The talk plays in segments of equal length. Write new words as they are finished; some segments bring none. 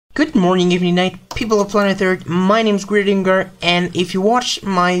Good morning, evening, night, people of planet Earth. My name is wIrDymgar, and if you watched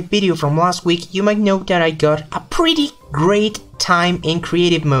my video from last week, you might know that I got a pretty great time in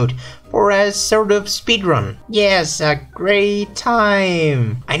creative mode for a sort of speedrun. Yes, a great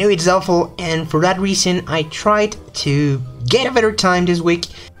time. I know it's awful, and for that reason I tried to get a better time this week,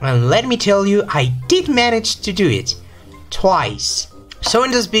 and let me tell you, I did manage to do it twice. So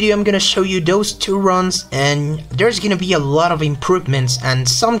in this video I'm gonna show you those two runs, and there's gonna be a lot of improvements, and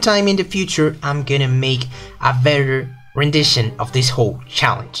sometime in the future I'm gonna make a better rendition of this whole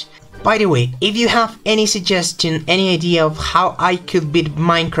challenge. By the way, if you have any suggestion, any idea of how I could beat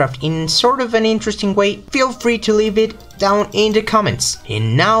Minecraft in sort of an interesting way, feel free to leave it down in the comments.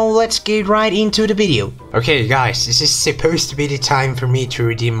 And now let's get right into the video. Okay guys, this is supposed to be the time for me to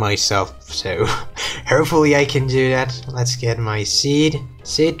redeem myself, so hopefully I can do that. Let's get my seed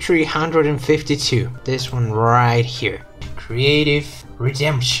 352, this one right here. Creative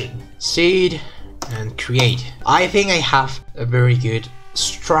redemption, seed and create. I think I have a very good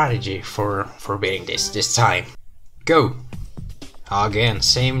strategy for beating this time. Go. Again,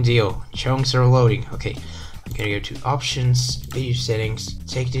 same deal, chunks are loading. Okay, I'm gonna go to options, video settings,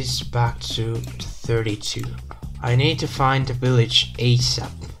 take this back to 32. I need to find the village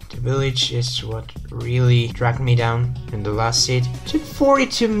ASAP. The village is what really dragged me down in the last seed. It took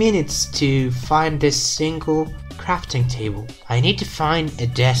 42 minutes to find this single crafting table. I need to find a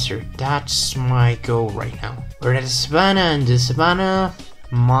desert. That's my goal right now. We're at the savannah, and the savannah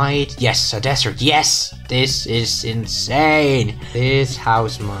might... Yes, a desert. Yes! This is insane! This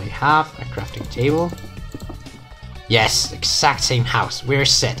house might have a crafting table. Yes, exact same house. We're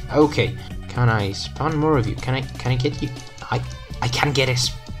set. Okay. Can I spawn more of you? Can I get you? I can't get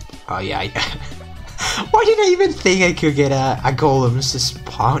it. Oh yeah. Why did I even think I could get a golem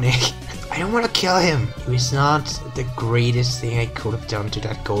spawning? I don't want to kill him. It was not the greatest thing I could have done to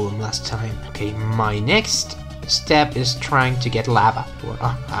that golem last time. Okay, my next step is trying to get lava.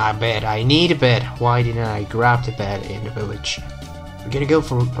 A bed. I need a bed. Why didn't I grab the bed in the village? We're gonna go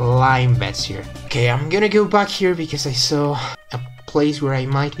for lime beds here. Okay, I'm gonna go back here because I saw a place where I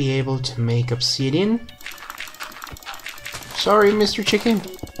might be able to make obsidian. Sorry, Mr. Chicken.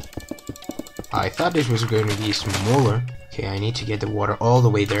 I thought this was going to be smaller. Okay, I need to get the water all the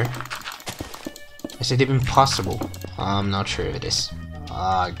way there. Is it even possible? I'm not sure if it is.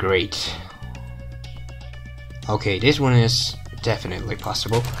 Great. Okay, this one is definitely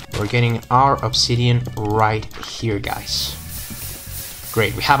possible. We're getting our obsidian right here, guys.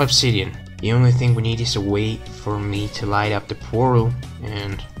 Great, we have obsidian. The only thing we need is a way for me to light up the portal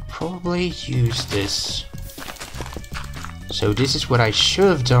and probably use this. So this is what I should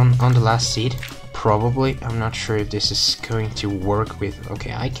have done on the last seed. Probably. I'm not sure if this is going to work with...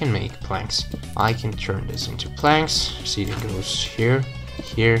 Okay, I can make planks. I can turn this into planks. Obsidian goes here,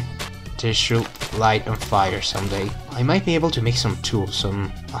 here. This should light on fire someday. I might be able to make some tools.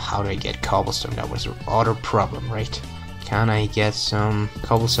 How do I get cobblestone? That was the other problem, right? Can I get some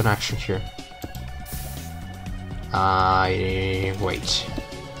cobblestone action here? Wait.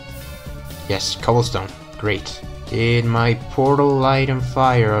 Yes, cobblestone. Great. Did my portal light on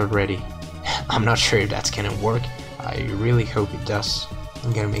fire already? I'm not sure if that's gonna work. I really hope it does.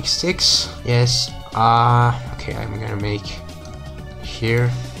 I'm gonna make sticks. Yes. Okay, I'm gonna make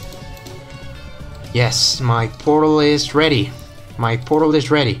here. Yes, my portal is ready. My portal is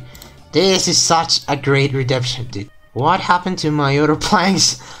ready. This is such a great redemption, dude. What happened to my other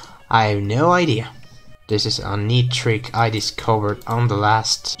planks? I have no idea. This is a neat trick I discovered on the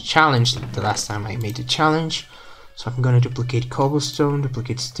last challenge, the last time I made the challenge. So I'm gonna duplicate cobblestone,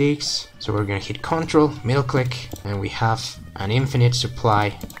 duplicate sticks. So we're gonna hit Ctrl, middle click, and we have an infinite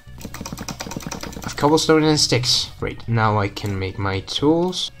supply of cobblestone and sticks. Great, now I can make my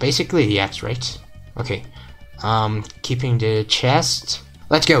tools. Basically the axe, right? Okay, keeping the chest.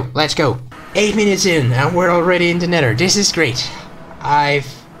 Let's go, let's go. 8 minutes in and we're already in the nether. This is great. I've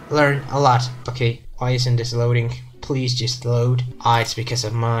learned a lot. Okay, why isn't this loading? Please just load. It's because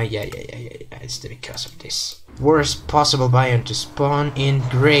of my... Yeah. It's because of this. Worst possible biome to spawn in.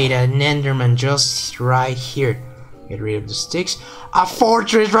 Great, an enderman just right here. Get rid of the sticks. A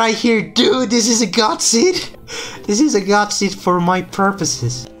fortress right here. Dude, this is a god seed. This is a god seed for my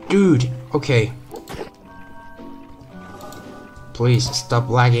purposes. Dude, okay. Please stop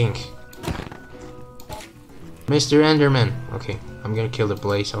lagging. Mr. Enderman. Okay, I'm gonna kill the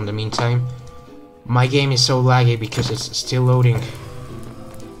blaze on the meantime. My game is so laggy because it's still loading.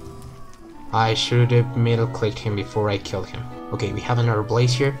 I should have middle clicked him before I killed him. Okay, we have another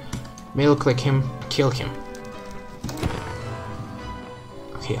blaze here. Middle click him, kill him.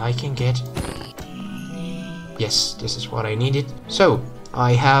 Okay, I can get... Yes, this is what I needed. So,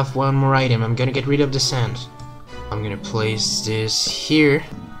 I have one more item. I'm gonna get rid of the sand. I'm gonna place this here.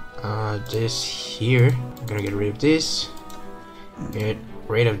 This here. I'm gonna get rid of this. Get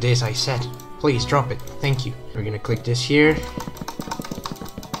rid of this, I said. Please drop it. Thank you. We're gonna click this here.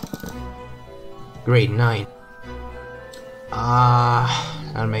 Great, 9.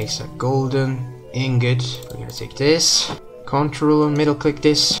 That makes a golden ingot. We're gonna take this. Control and middle click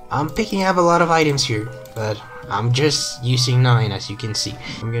this. I'm picking up a lot of items here, but I'm just using 9 as you can see.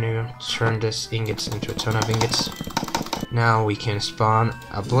 I'm gonna turn this ingots into a ton of ingots. Now we can spawn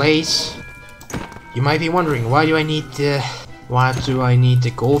a blaze. You might be wondering, what do I need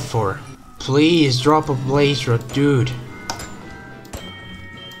the gold for? Please drop a blaze rod, dude.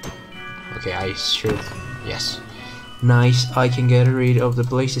 Okay, I should. Yes. Nice, I can get rid of the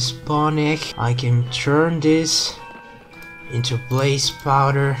blaze spawn egg. I can turn this into blaze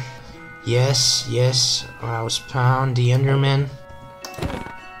powder. Yes, yes. I'll spawn the enderman.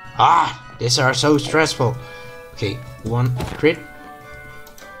 Ah! These are so stressful. Okay, 1 crit.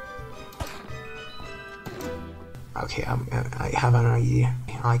 Okay, I have an idea.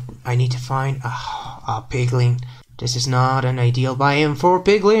 I need to find a piglin. This is not an ideal biome for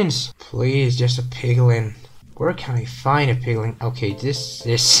piglins. Please, just a piglin. Where can I find a piglin? Okay, this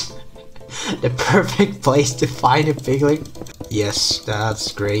is the perfect place to find a piglin. Yes,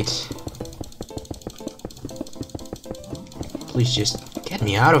 that's great. Please just get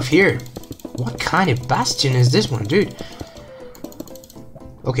me out of here. What kind of bastion is this one, dude?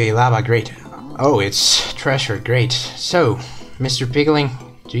 Okay, lava, great. Oh, it's treasure, great. So, Mr. Piglin,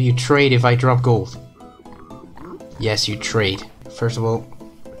 do you trade if I drop gold? Yes, you trade. First of all,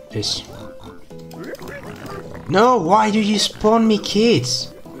 this. No, why do you spawn me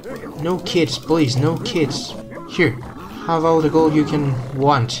kids? No kids, please, no kids. Here, have all the gold you can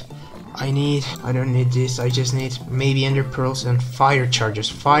want. I don't need this, I just need maybe ender pearls and fire charges.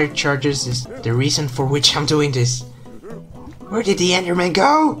 Fire charges is the reason for which I'm doing this. Where did the enderman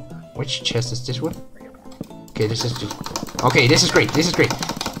go? Which chest is this one? Okay, this is just... Okay, this is great, this is great.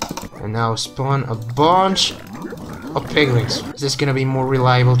 And now spawn a bunch of piglins. Is this gonna be more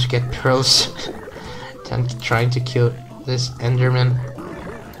reliable to get pearls than trying to kill this enderman?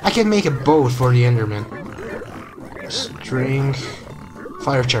 I can make a boat for the enderman. String...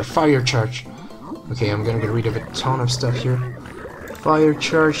 Fire charge, fire charge. Okay, I'm gonna get rid of a ton of stuff here. Fire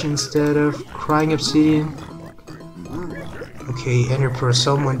charge instead of crying obsidian. Okay, ender pearls.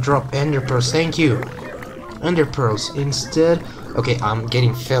 Someone drop ender pearls. Thank you. Ender pearls instead. Okay, I'm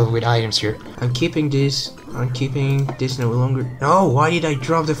getting filled with items here. I'm keeping this. I'm keeping this no longer. No, why did I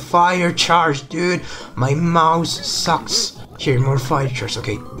drop the fire charge, dude? My mouse sucks. Here, more fire charge.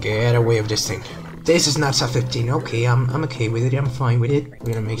 Okay, get away with this thing. This is not sub 15. Okay, I'm okay with it. I'm fine with it.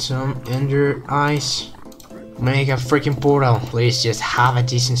 We're gonna make some ender eyes. Make a freaking portal. Please just have a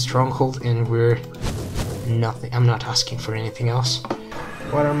decent stronghold, and we're nothing. I'm not asking for anything else.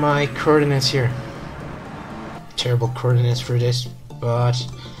 What are my coordinates here? Terrible coordinates for this, but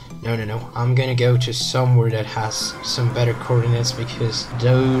no. I'm gonna go to somewhere that has some better coordinates, because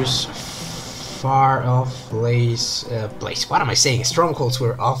those far off place. What am I saying? Strongholds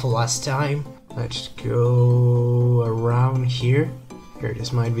were awful last time. Let's go around here. Here,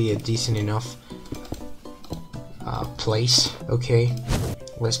 this might be a decent enough place. Okay,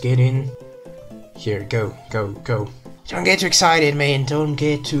 let's get in. Here, go. Don't get too excited, man. Don't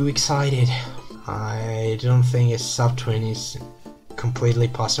get too excited. I don't think a sub 20 is completely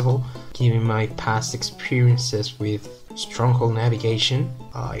possible, given my past experiences with stronghold navigation.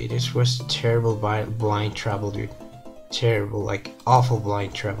 This was terrible blind travel, dude. Terrible, like awful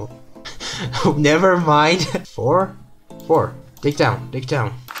blind travel. Never mind. 4. Dig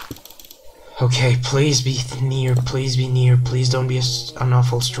down. Okay, please be near. Please don't be an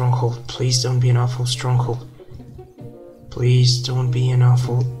awful stronghold. Please don't be an awful stronghold. It's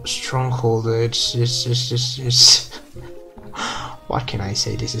what can I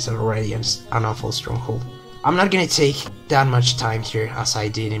say? This is already an awful stronghold. I'm not gonna take that much time here as I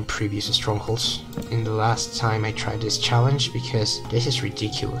did in previous strongholds in the last time I tried this challenge, because this is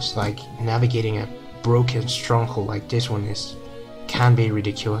ridiculous. Like, navigating a broken stronghold like this one can be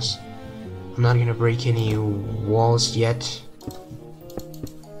ridiculous. I'm not gonna break any walls yet.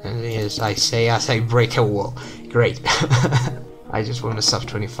 And as I say as I break a wall. Great. I just want to sub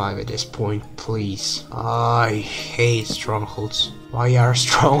 25 at this point, please. I hate strongholds. Why are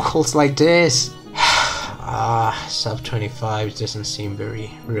strongholds like this? Sub 25 doesn't seem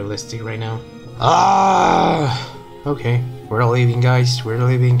very realistic right now. Okay, we're leaving, guys. We're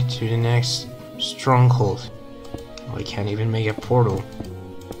leaving to the next stronghold. I can't even make a portal.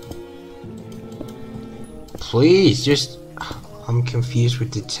 Please, just... I'm confused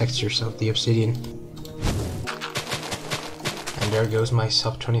with the textures of the obsidian. And there goes my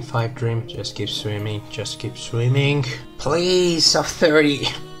sub 25 dream. Just keep swimming, just keep swimming. Please, sub 30.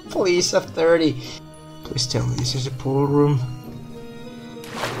 Please, sub 30. Please tell me this is a portal room.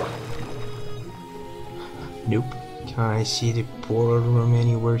 Nope. Can I see the portal room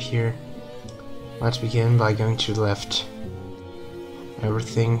anywhere here? Let's begin by going to the left.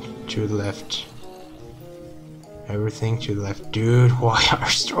 Everything to the left. Everything to the left. Dude, why are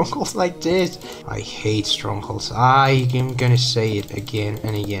strongholds like this? I hate strongholds. I am gonna say it again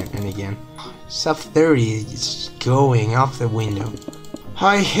and again and again. Sub 30 is going out the window.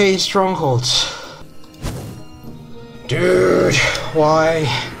 I hate strongholds. Dude, why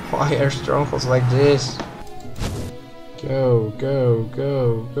are strongholds like this? Go, go,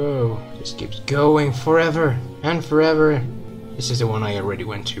 go, go. Just keeps going forever and forever. This is the one I already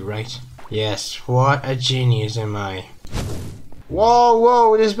went to, right? Yes, what a genius am I. Whoa,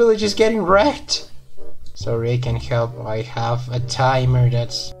 whoa, this village is getting wrecked. Sorry, I can't help. I have a timer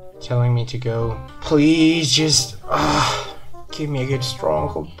that's telling me to go. Please, just give me a good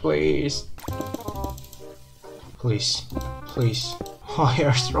stronghold, please. Please, please. Why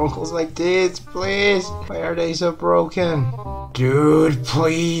are strongholds like this, please? Why are they so broken? Dude,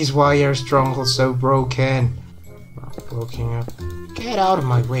 please, why are strongholds so broken? Blocking up. Get out of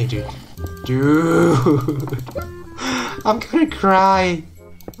my way, dude. Dude. I'm gonna cry.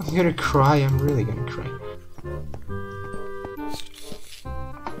 I'm gonna cry. I'm really gonna cry.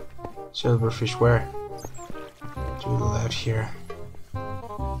 Silverfish, where? To the left here.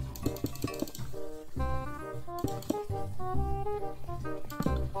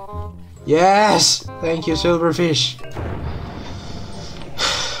 Yes! Thank you, silverfish.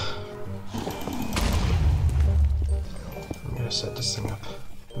 I'm gonna set this thing up.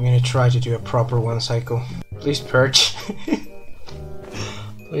 I'm gonna try to do a proper one cycle. Please perch.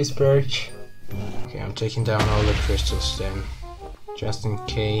 Please perch. Okay, I'm taking down all the crystals then. Just in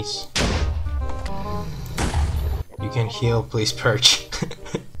case. You can heal, please perch.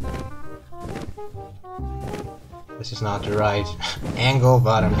 This is not the right angle,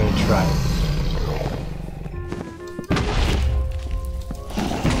 but I'm gonna try it.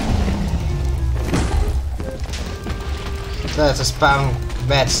 That's a spam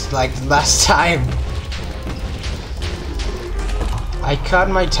bet like last time. I cut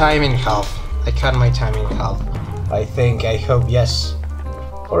my time in half. I cut my time in half. I think, I hope, yes.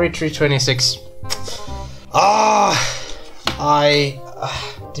 43:26.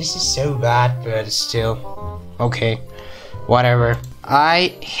 This is so bad, but still. Okay, whatever.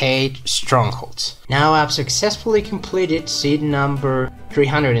 I hate strongholds. Now I've successfully completed seed number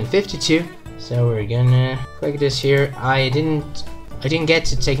 352. So we're gonna click this here. I didn't get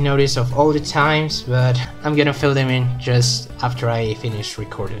to take notice of all the times, but I'm gonna fill them in just after I finish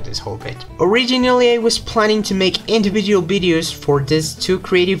recording this whole bit. Originally I was planning to make individual videos for these two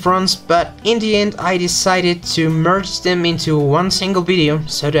creative runs, but in the end I decided to merge them into one single video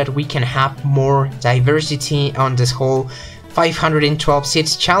so that we can have more diversity on this whole 512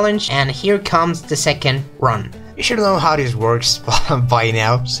 seeds challenge. And here comes the second run. You should know how this works by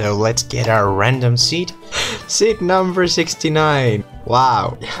now, so let's get our random seed. Seed number 69.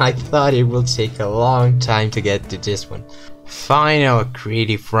 Wow, I thought it would take a long time to get to this one. Final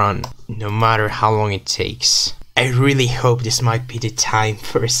creative run, no matter how long it takes. I really hope this might be the time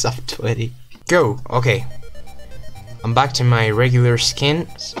for a sub 20. Go, okay. I'm back to my regular skin.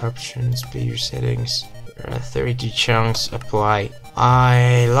 Options, speed settings, 32 chunks, apply.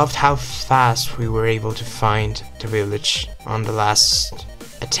 I loved how fast we were able to find the village on the last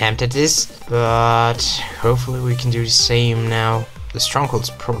attempt at this, but hopefully we can do the same now. The stronghold's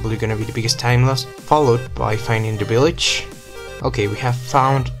probably gonna be the biggest time loss, followed by finding the village. Okay, we have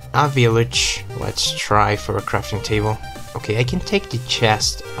found a village. Let's try for a crafting table. Okay, I can take the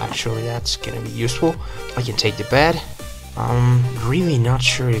chest, actually that's gonna be useful. I can take the bed. I'm really not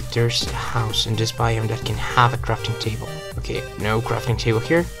sure if there's a house in this biome that can have a crafting table. Okay, no crafting table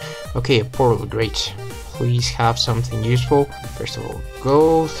here. Okay, a portal, great. Please have something useful. First of all,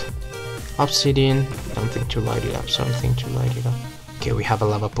 gold, obsidian, something to light it up, something to light it up. Okay, we have a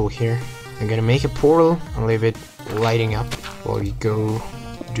lava pool here. I'm gonna make a portal and leave it lighting up while you go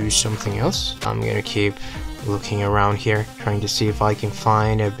do something else. I'm gonna keep looking around here, trying to see if I can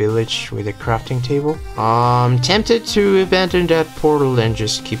find a village with a crafting table. I'm tempted to abandon that portal and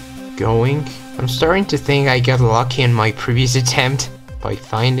just keep going. I'm starting to think I got lucky in my previous attempt by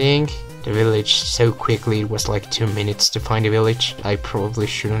finding the village so quickly. It was like 2 minutes to find a village. I probably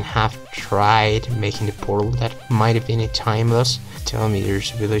shouldn't have tried making the portal. That might have been a time loss. Tell me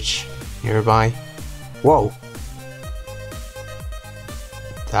there's a village nearby. Whoa.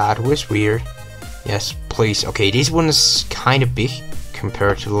 That was weird. Yes, please. Okay, this one is kind of big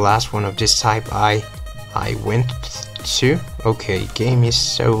compared to the last one of this type I went to. Okay, game is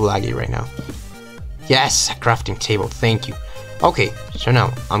so laggy right now. Yes, a crafting table, thank you. Okay, so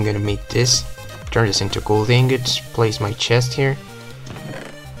now I'm gonna make this, turn this into gold ingots, place my chest here.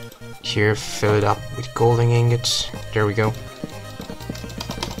 Here, fill it up with golden ingots. There we go.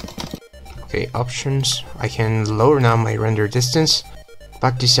 Okay, options. I can lower now my render distance.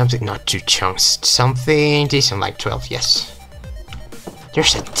 Back to something, not 2 chunks, something decent like 12, yes.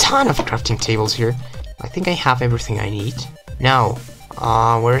 There's a ton of crafting tables here. I think I have everything I need. Now,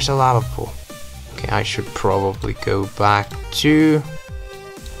 where's the lava pool? Okay, I should probably go back to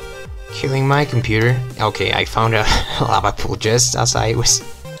killing my computer. Okay, I found a lava pool just as I was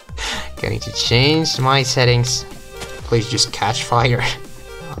going to change my settings. Please just catch fire.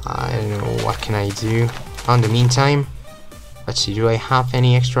 I don't know, what can I do? In the meantime, let's see, do I have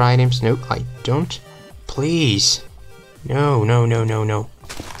any extra items? No, I don't. Please. No, no, no, no, no.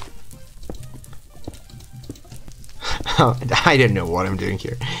 I don't know what I'm doing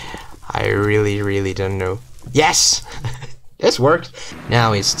here. I really don't know. Yes! This worked!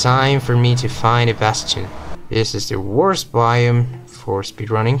 Now it's time for me to find a bastion. This is the worst biome for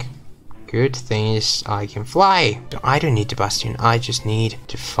speedrunning. Good thing is I can fly. I don't need the bastion, I just need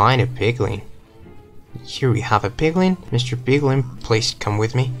to find a piglin. Here we have a piglin. Mr. Piglin, please come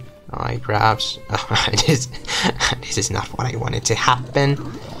with me. I grabs. This is not what I wanted to happen.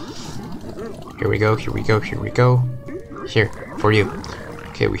 Here we go, here we go, here we go. Here, for you.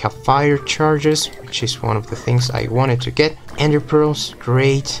 Okay, we have fire charges, which is one of the things I wanted to get. Ender pearls,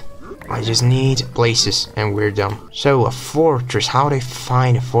 great. I just need places, and we're done. So, a fortress. How do I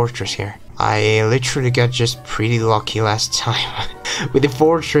find a fortress here? I literally got just pretty lucky last time with the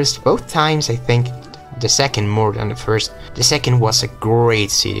fortress. Both times, I think. The second more than the first. The second was a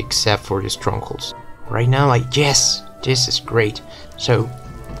great seed, except for the strongholds. Right now, yes, this is great. So,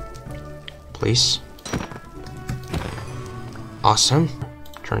 please. Awesome.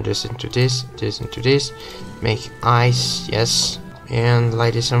 Turn this into this into this. Make ice, yes. And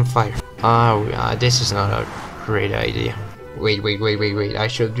light this on fire. This is not a great idea. Wait. I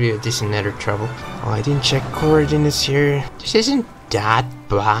should do this in nether trouble. Oh, I didn't check coordinates here. This isn't that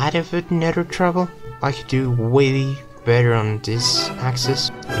bad of a nether trouble. I could do way better on this axis,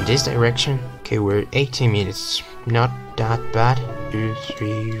 in this direction. Okay, we're at 18 minutes. Not that bad. 2,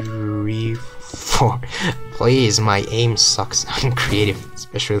 3, 4. Please, my aim sucks on creative,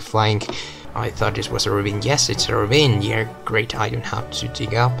 especially flying. I thought this was a ravine. Yes, it's a ravine. Yeah, great. I don't have to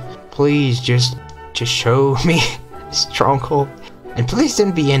dig up. Please, just show me stronghold. And please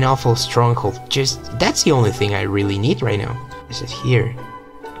don't be an awful stronghold. That's the only thing I really need right now. Is it here?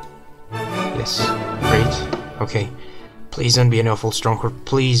 Yes, great. Okay, please don't be an awful stronghold.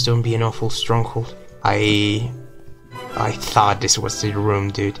 Please don't be an awful stronghold. I thought this was the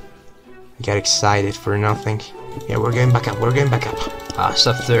room, dude. I got excited for nothing. Yeah, we're going back up. We're going back up.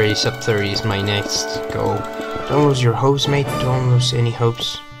 Sub 30 is my next goal. Don't lose your hopes, mate. Don't lose any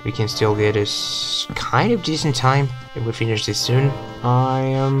hopes. We can still get a kind of decent time if we finish this soon. I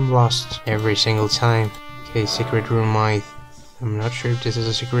am lost every single time. Okay, secret room. I'm not sure if this is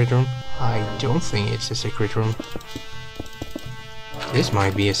a secret room. I don't think it's a secret room. This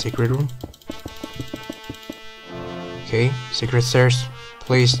might be a secret room. Okay, secret stairs.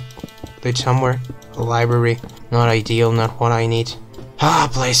 Please, lead somewhere. A library. Not ideal, not what I need.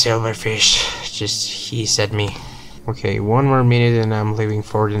 Play silverfish. He said me. Okay, 1 more minute and I'm leaving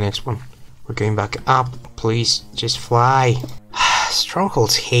for the next one. We're going back up. Please, just fly.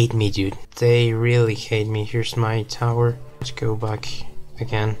 Strongholds hate me, dude. They really hate me. Here's my tower. Let's go back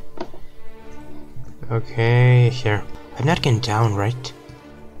again. Okay, here. I'm not getting down, right?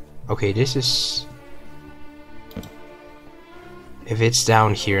 Okay, this is... If it's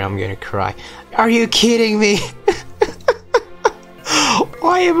down here, I'm gonna cry. Are you kidding me?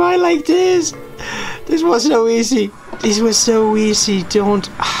 Why am I like this? This was so easy. This was so easy. Don't...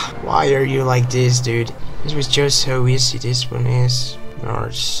 Why are you like this, dude? This was just so easy. This one is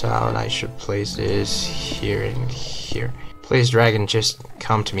north, south. I should place this here and here. Please, dragon, just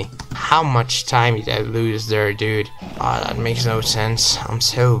come to me. How much time did I lose there, dude? That makes no sense. I'm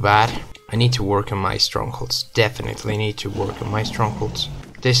so bad. I need to work on my strongholds. Definitely need to work on my strongholds.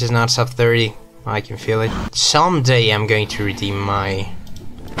 This is not sub 30. I can feel it. Someday I'm going to redeem my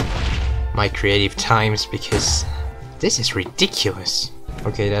creative times because this is ridiculous.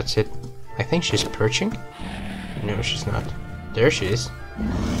 Okay, that's it. I think she's perching. No, she's not. There she is.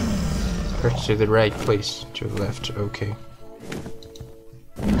 Perch to the right, please. To the left, okay.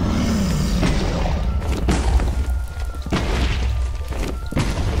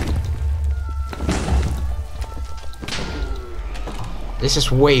 This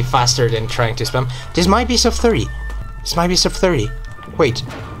is way faster than trying to spam. This might be sub 30. This might be sub 30. Wait.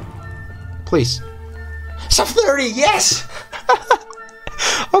 Please. Sub 30, yes!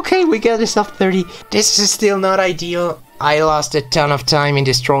 Okay, we got a sub 30. This is still not ideal. I lost a ton of time in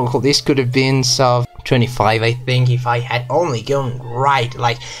the stronghold. This could have been sub 25, I think, if I had only gone right.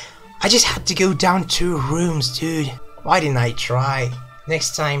 Like, I just had to go down 2 rooms, dude. Why didn't I try?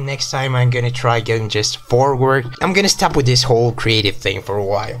 Next time I'm gonna try going just forward. I'm gonna stop with this whole creative thing for a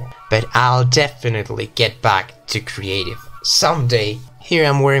while. But I'll definitely get back to creative someday. Here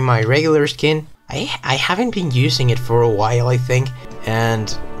I'm wearing my regular skin. I haven't been using it for a while, I think.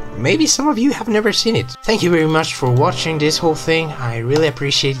 And maybe some of you have never seen it. Thank you very much for watching this whole thing. I really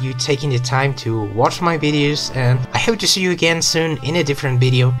appreciate you taking the time to watch my videos. And I hope to see you again soon in a different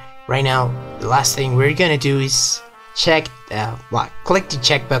video. Right now, the last thing we're gonna do is click the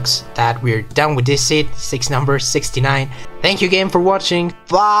checkbox that we're done with this seed. Number 69. Thank you again for watching.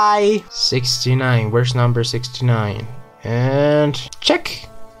 Bye. 69. Where's number 69? And check.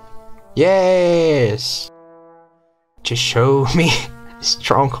 Yes. Just show me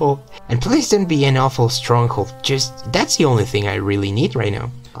stronghold. And please don't be an awful stronghold. Just that's the only thing I really need right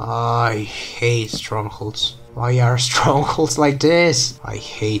now. I hate strongholds. Why are strongholds like this? I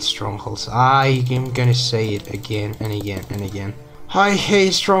hate strongholds. I am gonna say it again and again and again. I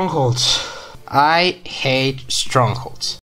hate strongholds. I hate strongholds.